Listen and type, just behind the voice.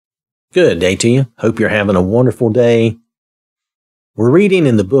Good day to you. Hope you're having a wonderful day. We're reading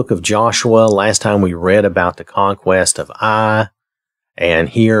in the book of Joshua. Last time we read about the conquest of Ai. And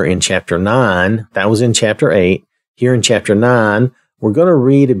here in chapter 9, that was in chapter 8. Here in chapter 9, we're going to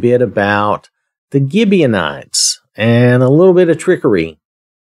read a bit about the Gibeonites and a little bit of trickery.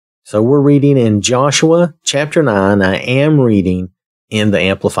 So we're reading in Joshua chapter 9. I am reading in the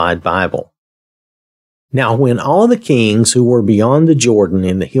Amplified Bible. Now, when all the kings who were beyond the Jordan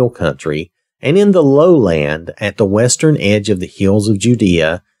in the hill country, and in the lowland at the western edge of the hills of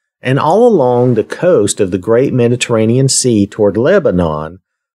Judea, and all along the coast of the great Mediterranean Sea toward Lebanon,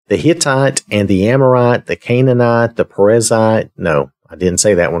 the Hittite and the Amorite, the Canaanite, the Perizzite, no, I didn't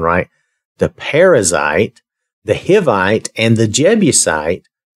say that one right, the Perizzite, the Hivite, and the Jebusite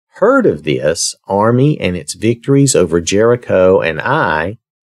heard of this army and its victories over Jericho and Ai,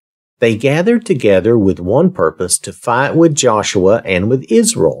 they gathered together with one purpose to fight with Joshua and with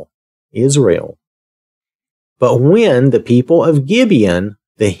Israel. But when the people of Gibeon,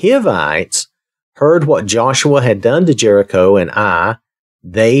 the Hivites, heard what Joshua had done to Jericho and Ai,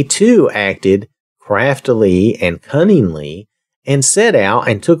 they too acted craftily and cunningly, and set out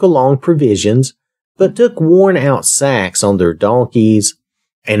and took along provisions, but took worn-out sacks on their donkeys,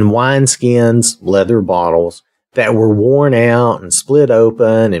 and wineskins, leather bottles, that were worn out and split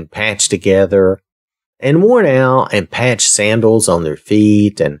open and patched together, and worn out and patched sandals on their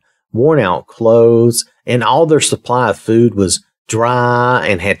feet, and worn out clothes, and all their supply of food was dry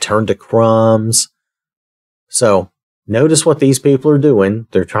and had turned to crumbs. So, notice what these people are doing.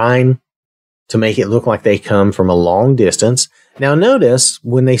 They're trying to make it look like they come from a long distance. Now notice,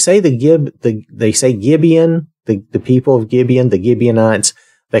 when they say they say Gibeon, the people of Gibeon, the Gibeonites,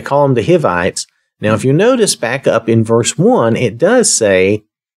 they call them the Hivites. Now, if you notice back up in verse 1, it does say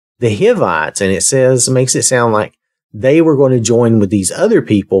the Hivites, and it makes it sound like they were going to join with these other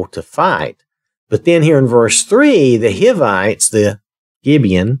people to fight. But then here in verse 3, the Hivites, the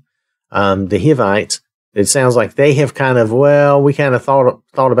Gibeon, the Hivites, it sounds like they have we kind of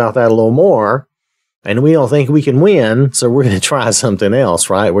thought about that a little more, and we don't think we can win, so we're going to try something else,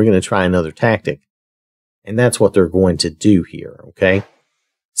 right? We're going to try another tactic. And that's what they're going to do here, okay?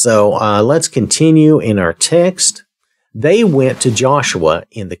 So let's continue in our text. They went to Joshua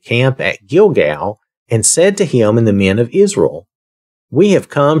in the camp at Gilgal and said to him and the men of Israel, "We have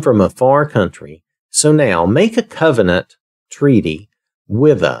come from a far country, so now make a covenant treaty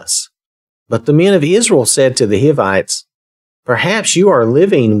with us." But the men of Israel said to the Hivites, "Perhaps you are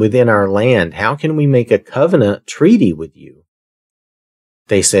living within our land. How can we make a covenant treaty with you?"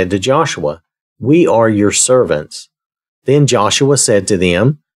 They said to Joshua, "We are your servants." Then Joshua said to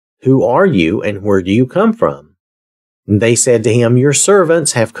them, "Who are you and where do you come from?" And they said to him, "Your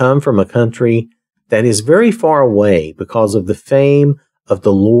servants have come from a country that is very far away because of the fame of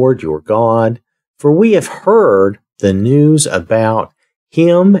the Lord your God, for we have heard the news about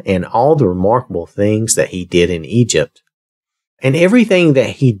him and all the remarkable things that he did in Egypt, and everything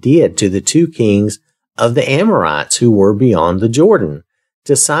that he did to the two kings of the Amorites who were beyond the Jordan,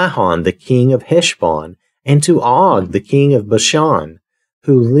 to Sihon the king of Heshbon, and to Og the king of Bashan,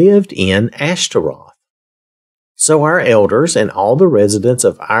 who lived in Ashtaroth. So our elders and all the residents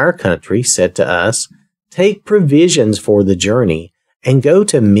of our country said to us, 'Take provisions for the journey, and go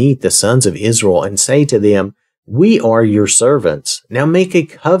to meet the sons of Israel, and say to them, We are your servants. Now make a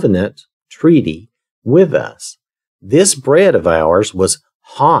covenant treaty with us. This bread of ours was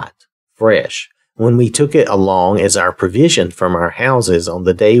hot, fresh, when we took it along as our provision from our houses on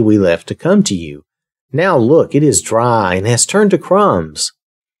the day we left to come to you. Now look, it is dry and has turned to crumbs.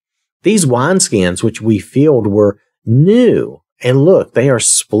 These wineskins which we filled were new, and look, they are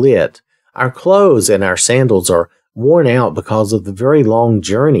split. Our clothes and our sandals are worn out because of the very long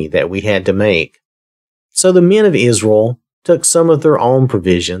journey that we had to make." So the men of Israel took some of their own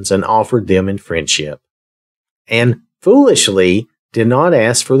provisions and offered them in friendship, and foolishly did not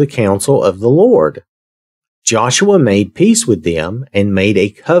ask for the counsel of the Lord. Joshua made peace with them and made a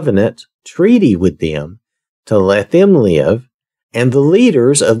covenant treaty with them to let them live, and the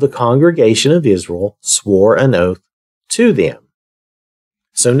leaders of the congregation of Israel swore an oath to them.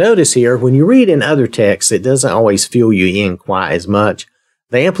 So notice here, when you read in other texts, it doesn't always fill you in quite as much.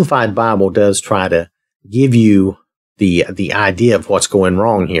 The Amplified Bible does try to give you the idea of what's going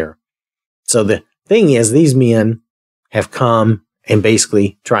wrong here. So the thing is, these men have come and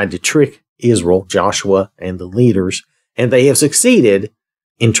basically tried to trick Israel, Joshua, and the leaders, and they have succeeded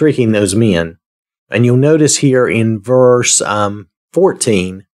in tricking those men. And you'll notice here in verse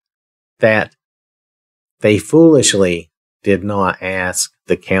 14 that they foolishly did not ask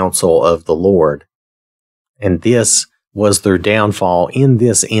the counsel of the Lord. And this was their downfall in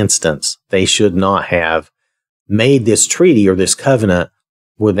this instance. They should not have made this treaty or this covenant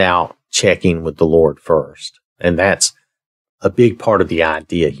without checking with the Lord first. And that's a big part of the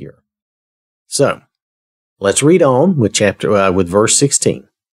idea here. So let's read on with with verse 16.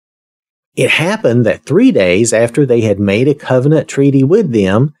 It happened that 3 days after they had made a covenant treaty with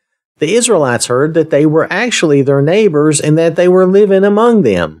them, the Israelites heard that they were actually their neighbors and that they were living among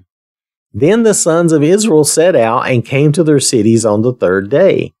them. Then the sons of Israel set out and came to their cities on the 3rd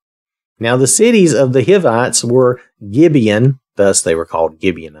day. Now the cities of the Hivites were Gibeon, thus they were called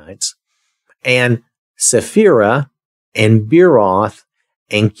Gibeonites, and Sephirah, and Beeroth,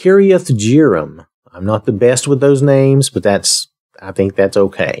 and Kiriath Jearim. I'm not the best with those names, but I think that's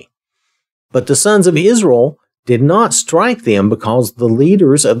okay. But the sons of Israel did not strike them because the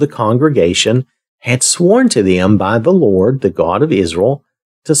leaders of the congregation had sworn to them by the Lord, the God of Israel,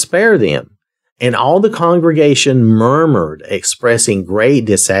 to spare them. And all the congregation murmured, expressing great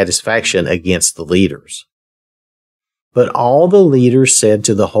dissatisfaction against the leaders. But all the leaders said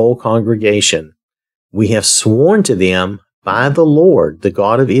to the whole congregation, "We have sworn to them by the Lord, the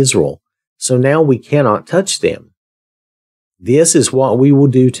God of Israel, so now we cannot touch them. This is what we will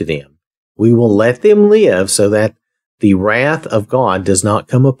do to them. We will let them live so that the wrath of God does not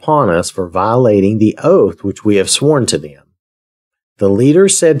come upon us for violating the oath which we have sworn to them." The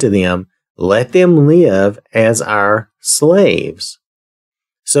leaders said to them, "Let them live as our slaves."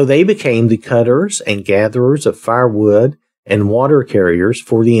 So they became the cutters and gatherers of firewood and water carriers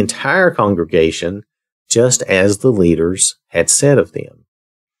for the entire congregation, just as the leaders had said of them.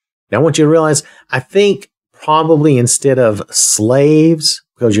 Now I want you to realize, I think probably instead of slaves,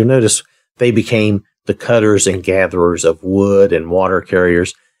 because you'll notice they became the cutters and gatherers of wood and water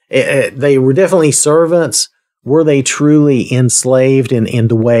carriers. They were definitely servants. Were they truly enslaved in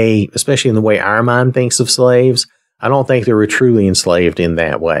the way, especially in the way our mind thinks of slaves? I don't think they were truly enslaved in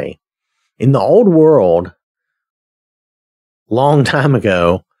that way. In the old world, long time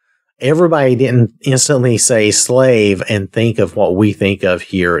ago, everybody didn't instantly say slave and think of what we think of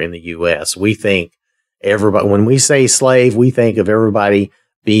here in the U.S. We think everybody, when we say slave, we think of everybody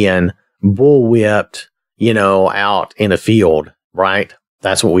being bullwhipped, out in a field, right?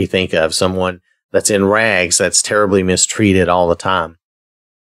 That's what we think of. Someone that's in rags, that's terribly mistreated all the time.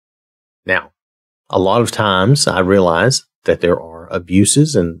 Now, a lot of times I realize that there are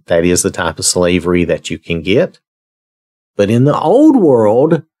abuses, and that is the type of slavery that you can get. But in the old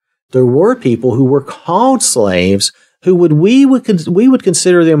world, there were people who were called slaves who we would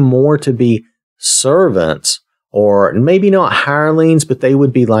consider them more to be servants, or maybe not hirelings, but they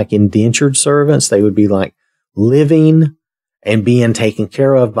would be like indentured servants. They would be like living and being taken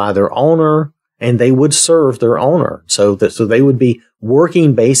care of by their owner, and they would serve their owner. So they would be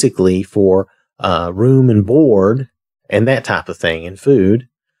working basically for room and board and that type of thing, and food,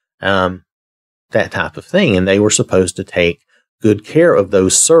 that type of thing. And they were supposed to take good care of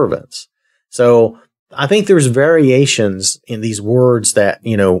those servants. So I think there's variations in these words that,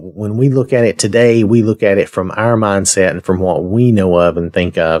 when we look at it today, we look at it from our mindset and from what we know of and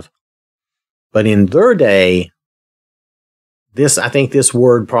think of. But in their day, I think this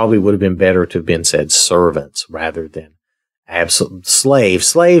word probably would have been better to have been said servants rather than absolute slaves.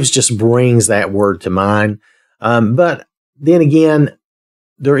 Slaves just brings that word to mind. But then again,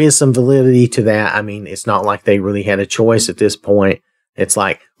 there is some validity to that. I mean, it's not like they really had a choice at this point. It's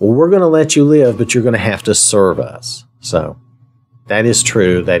like, well, we're going to let you live, but you're going to have to serve us. So that is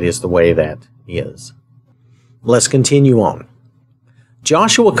true. That is the way that is. Let's continue on.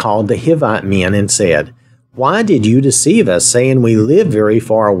 Joshua called the Hivite men and said, "Why did you deceive us, saying we live very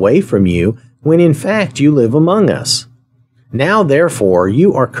far away from you, when in fact you live among us? Now therefore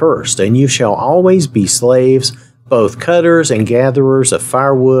you are cursed, and you shall always be slaves, both cutters and gatherers of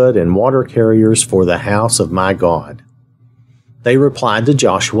firewood and water carriers for the house of my God." They replied to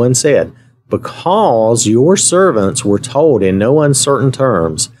Joshua and said, "Because your servants were told in no uncertain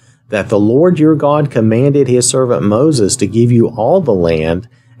terms that the Lord your God commanded his servant Moses to give you all the land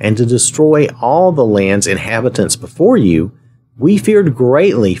and to destroy all the land's inhabitants before you, we feared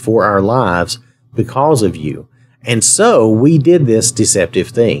greatly for our lives because of you, and so we did this deceptive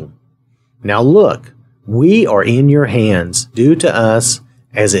thing. Now look, we are in your hands. Do to us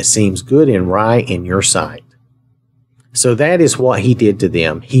as it seems good and right in your sight." So that is what he did to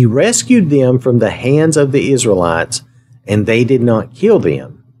them. He rescued them from the hands of the Israelites, and they did not kill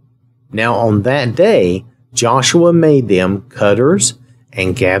them. Now on that day, Joshua made them cutters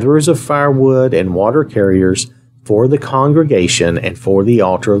and gatherers of firewood and water carriers for the congregation and for the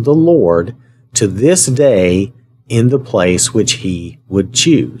altar of the Lord to this day in the place which he would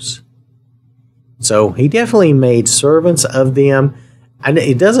choose. So he definitely made servants of them. And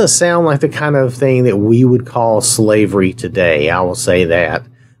it doesn't sound like the kind of thing that we would call slavery today. I will say that.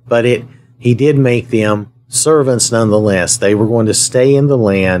 But he did make them servants nonetheless. They were going to stay in the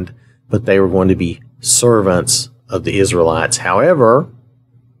land, but they were going to be servants of the Israelites. However,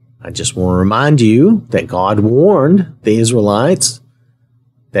 I just want to remind you that God warned the Israelites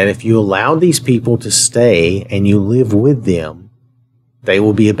that if you allow these people to stay and you live with them, they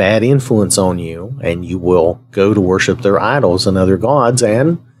will be a bad influence on you, and you will go to worship their idols and other gods.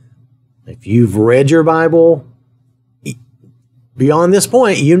 And if you've read your Bible beyond this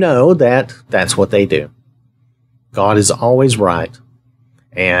point, you know that that's what they do. God is always right,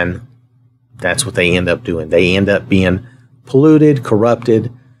 and that's what they end up doing. They end up being polluted,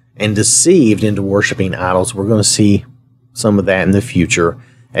 corrupted, and deceived into worshiping idols. We're going to see some of that in the future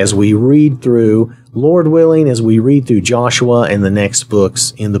as we read through, Lord willing, as we read through Joshua and the next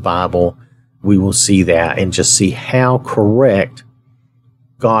books in the Bible. We will see that and just see how correct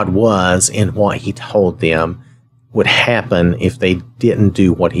God was in what he told them would happen if they didn't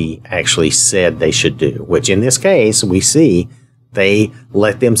do what he actually said they should do, which in this case, we see they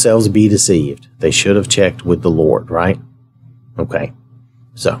let themselves be deceived. They should have checked with the Lord, right? Okay.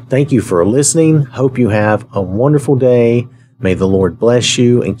 So thank you for listening. Hope you have a wonderful day. May the Lord bless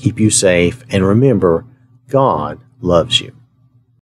you and keep you safe. And remember, God loves you.